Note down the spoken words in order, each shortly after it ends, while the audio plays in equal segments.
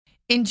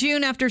In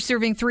June, after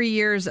serving 3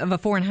 years of a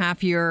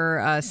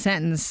 4.5-year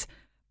sentence,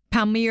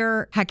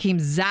 Palmir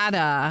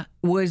Hakimzada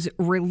was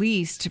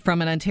released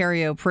from an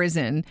Ontario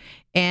prison,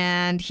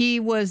 and he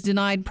was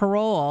denied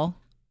parole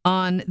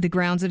on the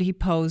grounds that he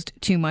posed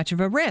too much of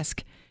a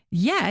risk.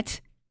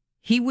 Yet,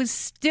 he was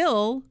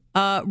still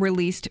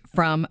released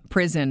from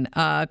prison.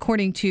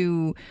 According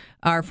to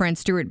our friend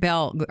Stuart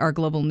Bell, our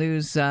Global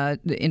News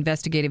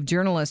investigative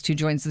journalist who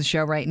joins the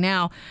show right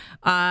now,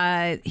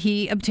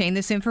 he obtained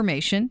this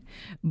information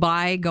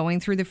by going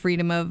through the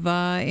Freedom of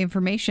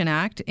Information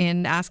Act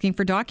and asking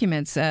for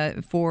documents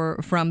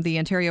from the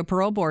Ontario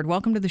Parole Board.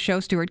 Welcome to the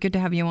show, Stuart. Good to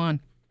have you on.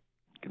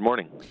 Good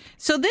morning.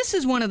 So this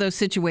is one of those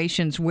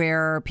situations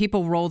where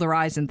people roll their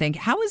eyes and think,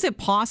 how is it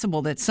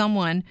possible that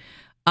someone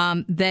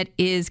that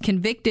is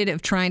convicted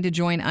of trying to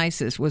join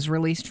ISIS was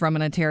released from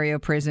an Ontario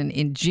prison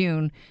in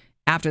June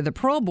after the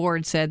parole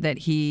board said that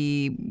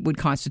he would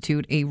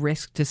constitute a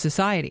risk to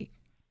society?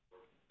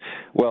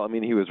 Well, I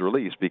mean, he was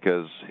released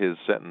because his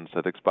sentence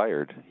had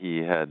expired. He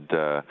had,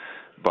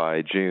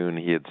 by June,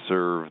 he had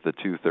served the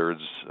 2/3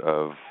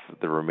 of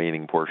the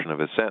remaining portion of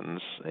his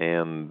sentence,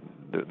 and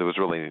there was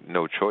really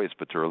no choice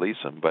but to release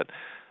him. But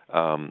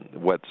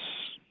what's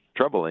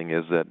troubling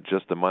is that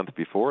just a month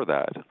before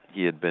that,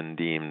 he had been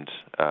deemed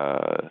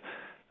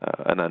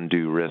an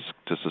undue risk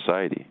to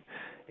society.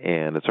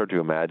 And it's hard to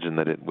imagine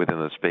that within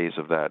the space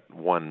of that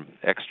one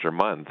extra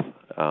month,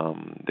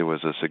 there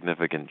was a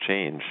significant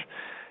change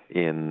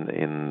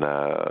in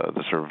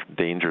the sort of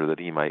danger that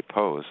he might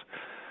pose.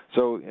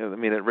 So, I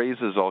mean, it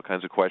raises all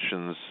kinds of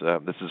questions.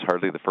 This is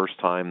hardly the first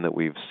time that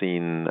we've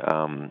seen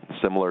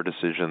similar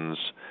decisions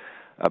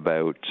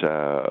about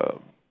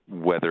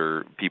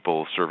whether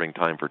people serving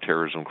time for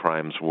terrorism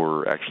crimes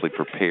were actually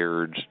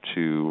prepared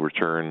to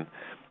return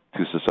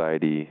to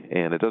society.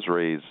 And it does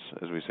raise,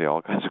 as we say,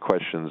 all kinds of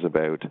questions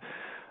about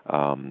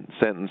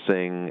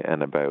sentencing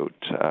and about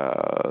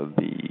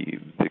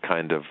the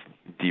kind of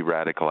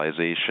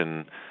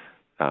de-radicalization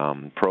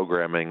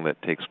programming that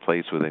takes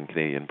place within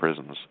Canadian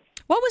prisons.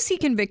 What was he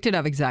convicted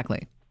of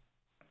exactly?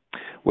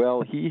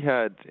 Well, he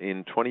had,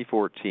 in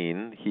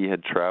 2014, he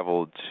had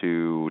traveled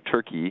to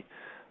Turkey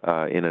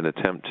in an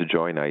attempt to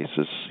join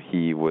ISIS.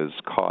 He was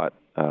caught.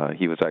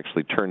 He was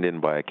actually turned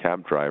in by a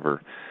cab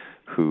driver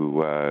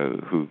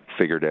who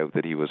figured out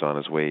that he was on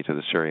his way to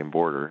the Syrian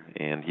border,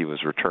 and he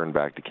was returned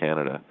back to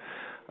Canada.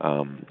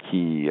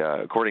 He,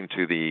 according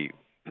to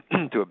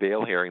to a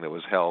bail hearing that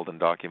was held and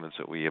documents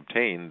that we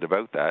obtained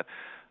about that,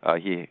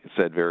 he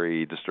said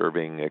very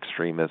disturbing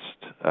extremist.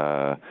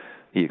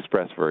 He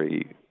expressed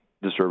very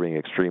disturbing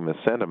extremist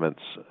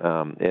sentiments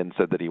and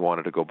said that he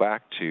wanted to go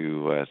back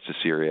to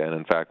Syria, and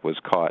in fact was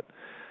caught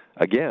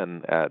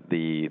again at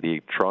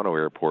the Toronto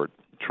airport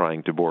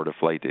trying to board a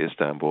flight to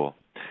Istanbul.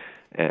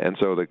 And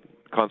so the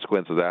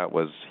consequence of that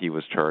was he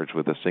was charged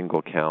with a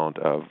single count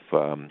of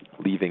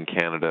leaving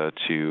Canada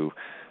to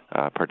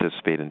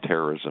participate in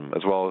terrorism,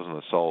 as well as an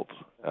assault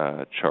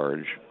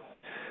charge.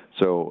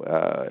 So,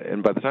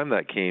 and by the time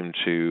that came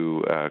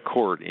to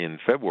court in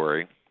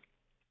February,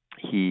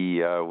 he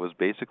was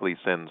basically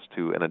sentenced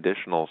to an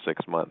additional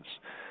 6 months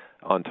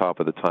on top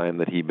of the time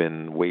that he'd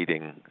been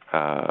waiting,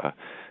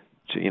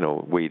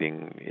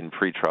 waiting in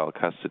pretrial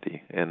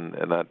custody, and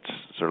that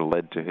sort of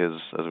led to his,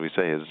 as we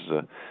say,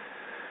 his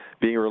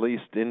being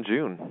released in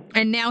June.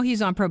 And now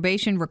he's on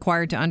probation,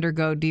 required to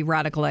undergo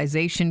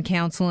de-radicalization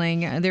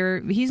counseling.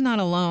 He's not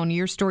alone.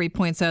 Your story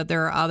points out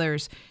there are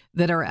others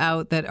that are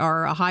out that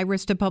are a high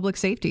risk to public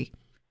safety.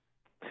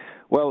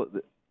 Well,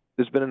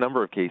 there's been a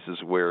number of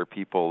cases where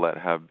people that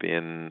have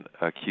been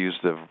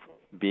accused of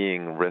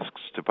being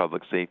risks to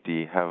public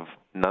safety have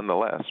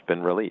nonetheless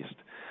been released.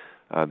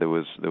 There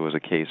was a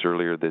case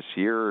earlier this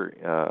year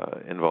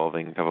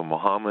involving Kava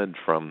Mohammed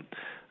from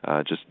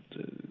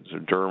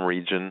Durham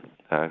region,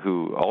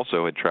 who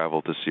also had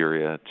traveled to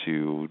Syria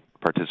to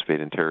participate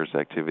in terrorist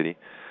activity,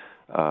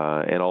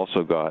 and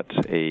also got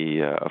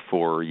a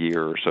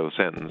 4-year or so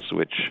sentence,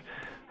 which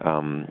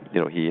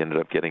he ended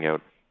up getting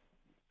out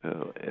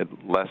at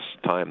less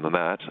time than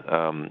that,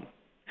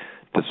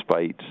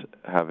 despite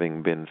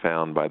having been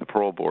found by the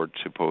parole board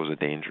to pose a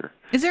danger.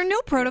 Is there no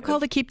protocol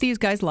to keep these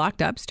guys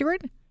locked up,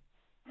 Stuart?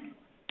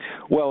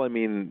 Well, I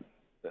mean,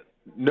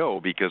 no,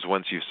 because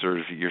once you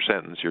serve your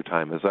sentence, your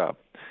time is up.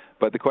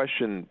 But the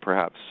question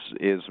perhaps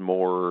is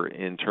more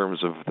in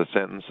terms of the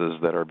sentences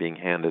that are being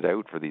handed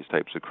out for these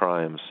types of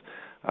crimes.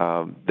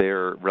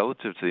 They're,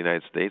 relative to the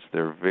United States,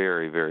 they're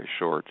very, very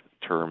short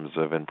terms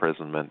of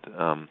imprisonment.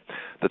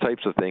 The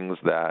types of things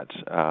that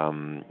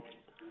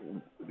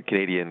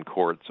Canadian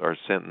courts are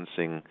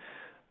sentencing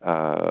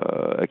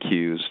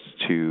accused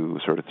to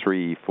sort of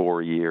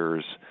 3-4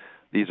 years,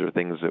 these are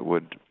things that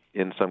would,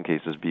 in some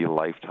cases, be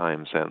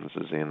lifetime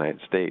sentences in the United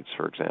States,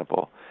 for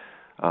example.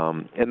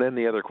 And then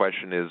the other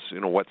question is,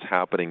 what's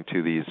happening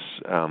to these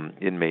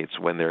inmates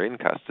when they're in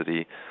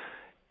custody?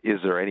 Is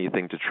there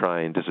anything to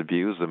try and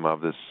disabuse them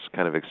of this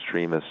kind of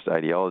extremist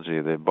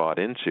ideology they've bought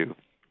into?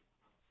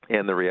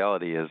 And the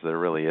reality is there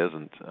really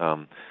isn't.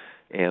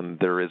 And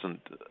there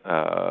isn't,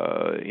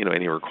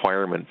 any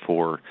requirement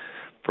for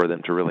for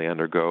them to really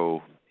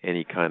undergo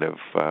any kind of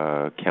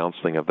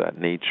counseling of that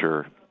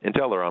nature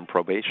until they're on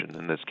probation.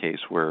 In this case,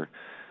 where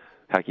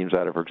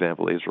Hakimzadeh, for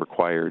example, is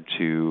required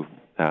to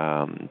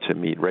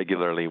meet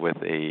regularly with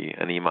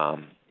an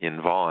imam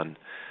in Vaughan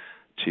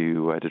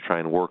to try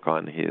and work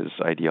on his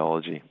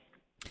ideology.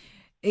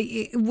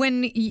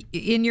 When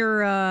in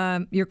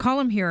your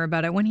column here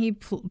about it, when he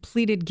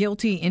pleaded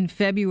guilty in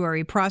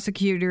February,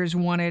 prosecutors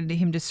wanted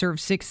him to serve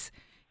 6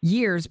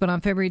 years, but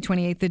on February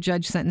 28th, the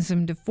judge sentenced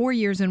him to 4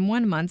 years and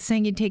 1 month,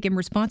 saying he'd taken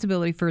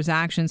responsibility for his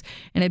actions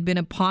and had been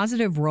a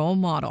positive role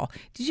model.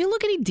 Did you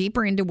look any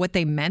deeper into what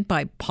they meant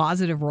by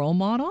positive role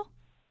model?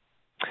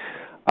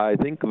 I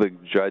think the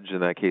judge in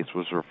that case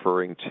was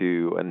referring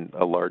to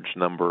a large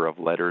number of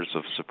letters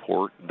of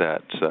support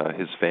that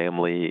his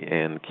family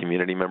and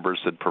community members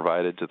had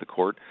provided to the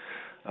court.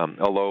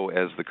 Although,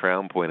 as the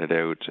Crown pointed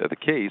out, the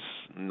case,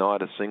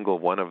 not a single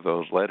one of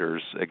those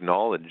letters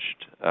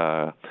acknowledged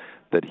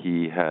that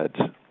he had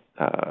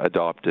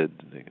adopted,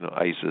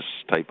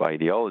 ISIS-type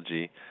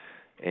ideology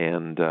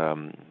and,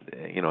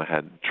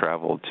 had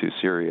traveled to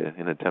Syria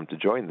in an attempt to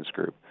join this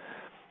group.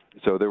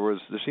 So there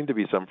seemed to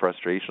be some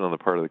frustration on the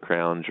part of the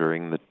Crown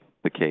during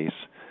the case.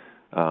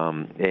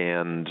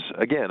 And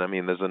again,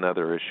 there's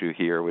another issue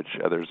here which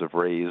others have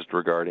raised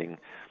regarding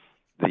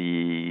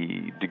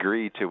the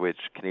degree to which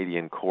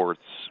Canadian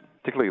courts,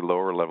 particularly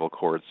lower-level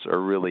courts,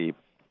 are really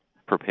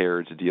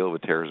prepared to deal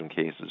with terrorism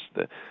cases,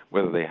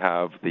 whether they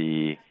have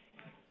the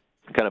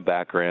kind of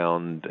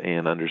background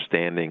and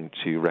understanding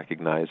to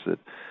recognize that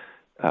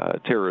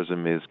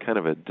terrorism is kind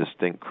of a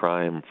distinct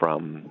crime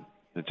from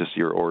just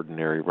your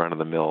ordinary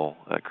run-of-the-mill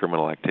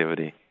criminal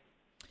activity.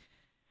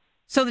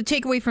 So the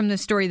takeaway from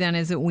this story then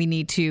is that we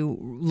need to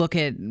look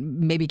at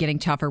maybe getting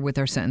tougher with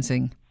our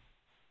sentencing.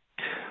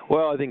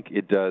 Well, I think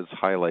it does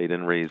highlight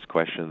and raise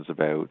questions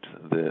about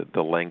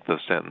the length of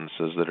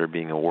sentences that are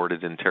being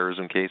awarded in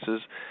terrorism cases,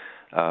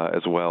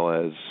 as well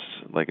as,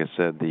 like I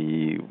said,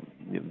 the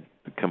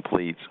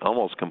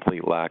almost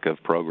complete lack of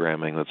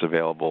programming that's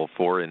available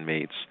for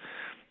inmates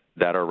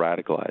that are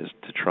radicalized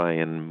to try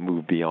and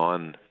move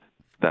beyond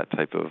that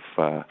type of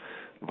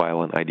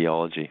violent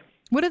ideology.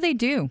 What do they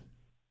do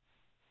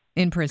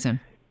in prison?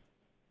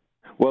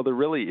 Well, there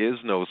really is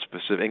no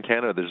specific, in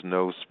Canada, there's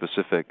no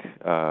specific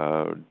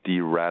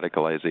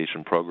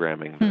de-radicalization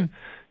programming.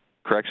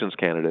 Corrections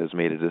Canada has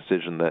made a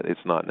decision that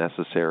it's not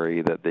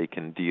necessary, that they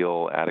can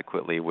deal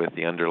adequately with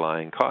the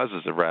underlying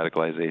causes of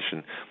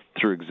radicalization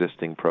through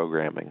existing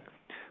programming,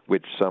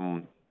 which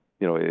some,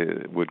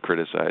 would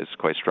criticize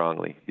quite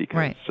strongly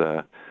because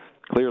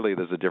clearly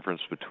there's a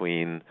difference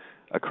between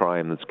a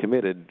crime that's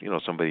committed,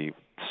 somebody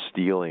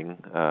stealing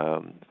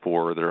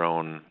for their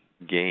own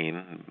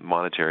gain,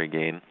 monetary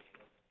gain,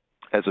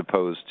 as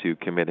opposed to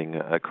committing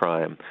a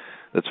crime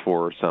that's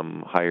for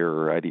some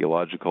higher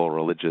ideological,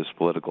 religious,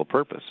 political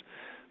purpose.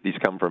 These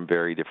come from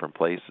very different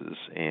places.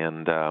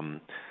 And,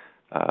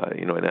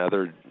 in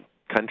other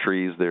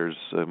countries, there's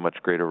a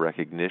much greater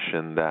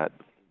recognition that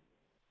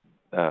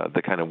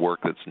the kind of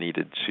work that's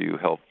needed to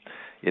help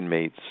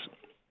inmates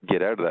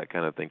get out of that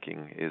kind of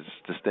thinking is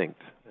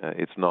distinct.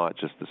 It's not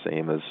just the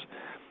same as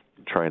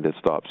trying to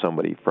stop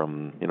somebody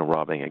from,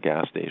 robbing a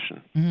gas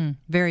station.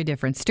 Very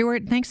different.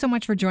 Stuart, thanks so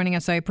much for joining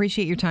us. I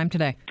appreciate your time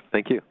today.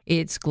 Thank you.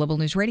 It's Global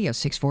News Radio,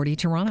 640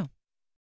 Toronto.